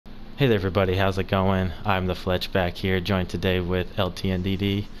Hey there everybody, how's it going? I'm the Fletch back here, joined today with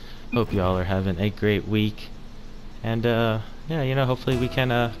LTNDD. Hope y'all are having a great week. And yeah, you know, hopefully we can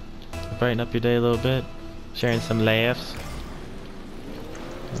brighten up your day a little bit, sharing some laughs.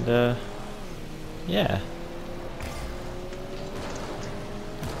 And yeah.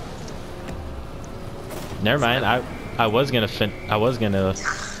 Never mind. I was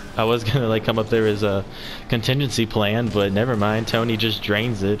gonna like come up there as a contingency plan, but never mind. Tony just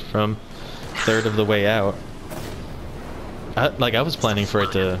drains it from third of the way out. I was planning for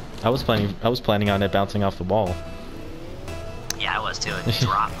it to. I was planning on it bouncing off the wall. Yeah, I was too. It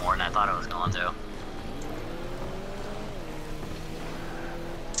dropped more than I thought it was going to.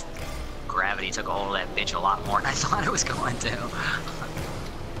 Gravity took a hold of that bitch a lot more than I thought it was going to.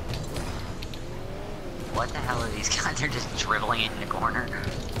 What the hell are these guys? They're just dribbling it in the corner.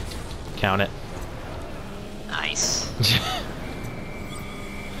 Count it. Nice.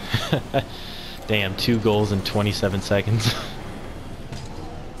 Damn, 2 goals in 27 seconds.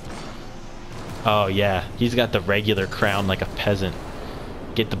 Oh yeah, he's got the regular crown like a peasant.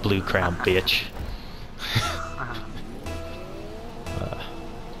 Get the blue crown, bitch.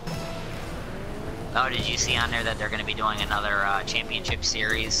 Oh, did you see on there that they're going to be doing another championship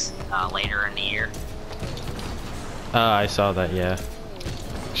series later in the year? I saw that, yeah.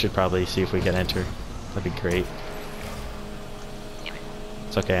 Should probably see if we can enter. That'd be great. Damn it.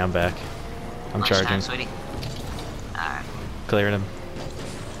 It's okay, I'm back. I'm Lunchtime, charging. sweetie. Alright. Cleared him.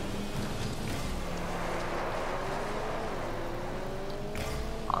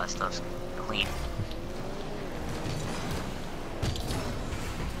 All that stuff's clean.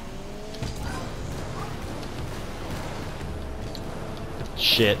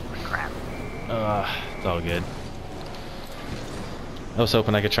 Shit. Crap. It's all good. I was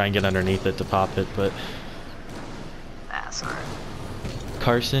hoping I could try and get underneath it to pop it, but That's alright.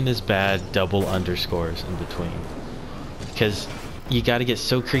 Carson is bad double underscores in between. Because you gotta get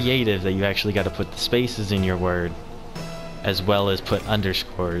so creative that you actually gotta put the spaces in your word as well as put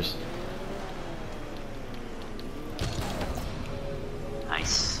underscores.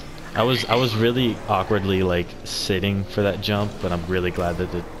 Nice. I was really awkwardly like sitting for that jump, but I'm really glad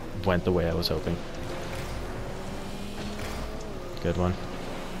that it went the way I was hoping. Good one.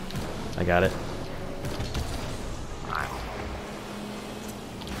 I got it. Alright.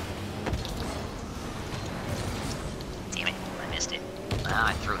 Damn it, I missed it.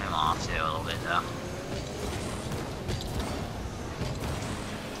 I threw him off too a little bit though.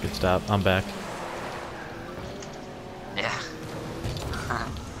 Good stop. I'm back. Yeah.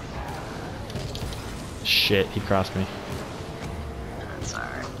 Shit, he crossed me. That's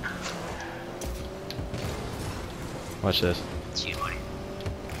alright. Watch this. It's you, buddy.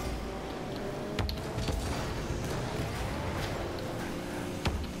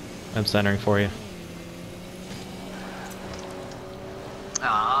 I'm centering for you.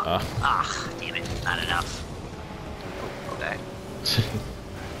 Damn it, not enough. Oh, okay.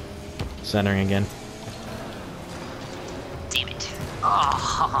 Centering again. Damn it.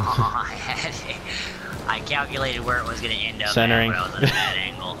 Oh, I had it. I calculated where it was going to end up. Centering. At, but I was at a bad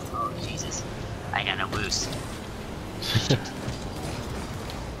angle. Oh, Jesus. I got no boost.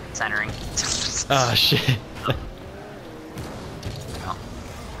 Centering. Ah, shit. Oh,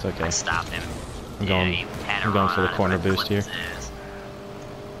 It's okay. I stopped him. I'm going for the corner boost here.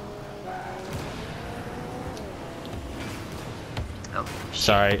 Oh, shit.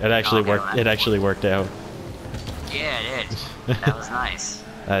 Sorry, it actually worked. It actually worked out. Yeah, it did. That was nice.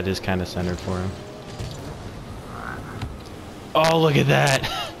 That is kind of centered for him. Oh, look at that!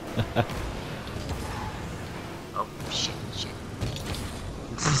 Oh, shit.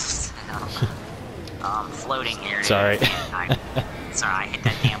 I'm floating here, dude. Sorry. Sorry, I hit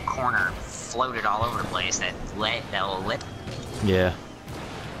that damn corner, floated all over the place. That little lip. Yeah.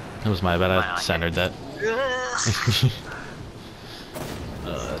 That was my bad. I centered that. It's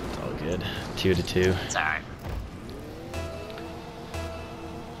all good. 2-2. It's alright.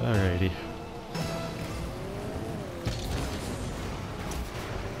 Alrighty.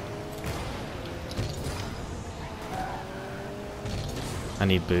 I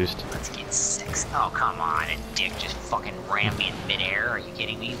need boost. Let's get 6. Oh, come on. A dick just fucking rammed me in midair. Are you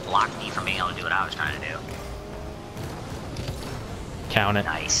kidding me? Blocked me from being able to do what I was trying to do. Count it.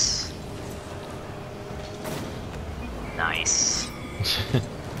 Nice. Nice.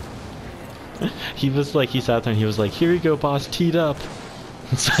 He was like, he sat there and he was like, here you go, boss, teed up.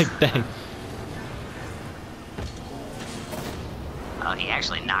 It's like, dang. Oh, he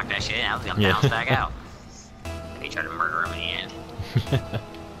actually knocked that shit in. I was gonna bounce back out. He tried to murder him in the end.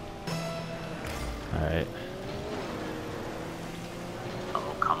 Alright.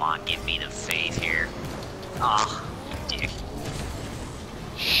 Oh, come come on, give me the faith here. Oh, dick.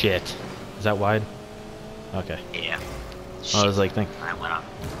 Shit. Is that wide? Okay. Yeah. I was like, think. I went up.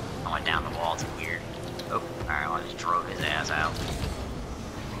 I went down the wall. It's weird. Oh, alright, well, I just drove his ass out.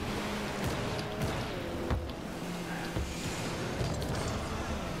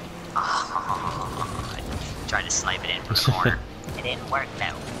 Oh, I tried to snipe it in from the corner. It didn't work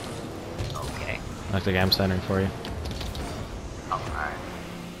though. Okay. Looks like I'm centering for you. Oh, alright.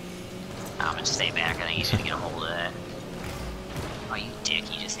 I'm gonna stay back. I think he's gonna get a hold of that. Oh, you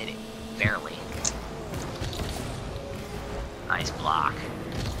dick. You just hit it. Barely. Nice block.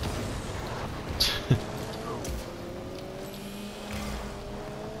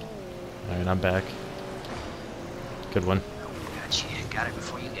 Alright, I'm back. Good one. Oh, gotcha. Got it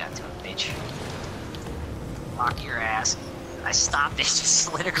before you got to it, bitch. Lock your ass. I stopped it, just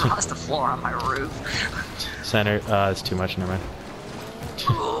slid across the floor on my roof. Center, it's too much, never mind.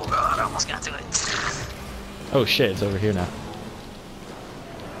 Oh god, I almost got to it. Oh shit, it's over here now.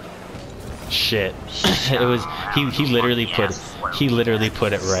 Shit. It was, he literally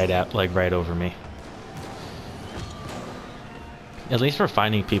put it right out, like right over me. At least we're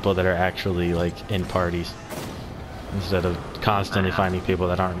finding people that are actually like in parties. Instead of constantly finding people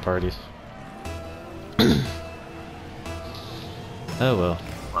that aren't in parties. Oh well.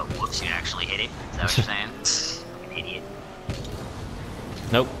 Well, whoops, you actually hit it. Is that what you're saying? Like an idiot.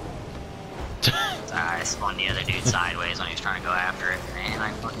 Nope. I spun the other dude sideways when he was trying to go after it, and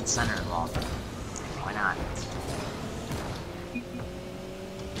I fucking centered the ball. Why not?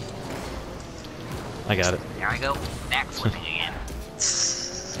 I got it. There I go. Back flipping again.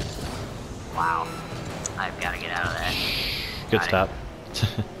 Wow. I've got to get out of that. Good stop.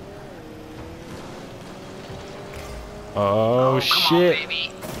 Oh shit! On,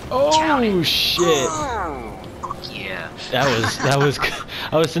 baby. Oh shit! Oh, fuck yeah. That was.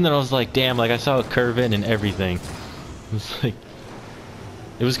 I was sitting there. I was like, damn! Like I saw it curve in and everything. It was like,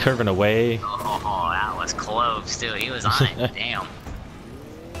 it was curving away. Oh, that was close too. He was on it. Damn.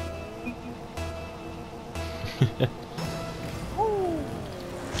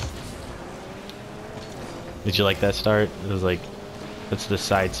 Did you like that start? It was like, that's the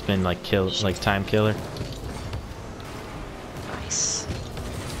side spin, like time killer. Nice.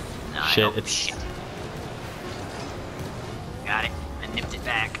 No, Shit, it's. Shit. Got it. I nipped it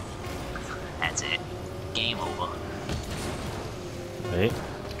back. That's it. Game over. Wait.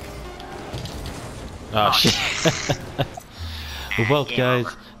 Oh shit. Well, guys,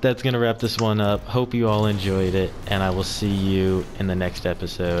 that's gonna wrap this one up. Hope you all enjoyed it, and I will see you in the next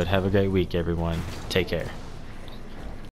episode. Have a great week, everyone. Take care.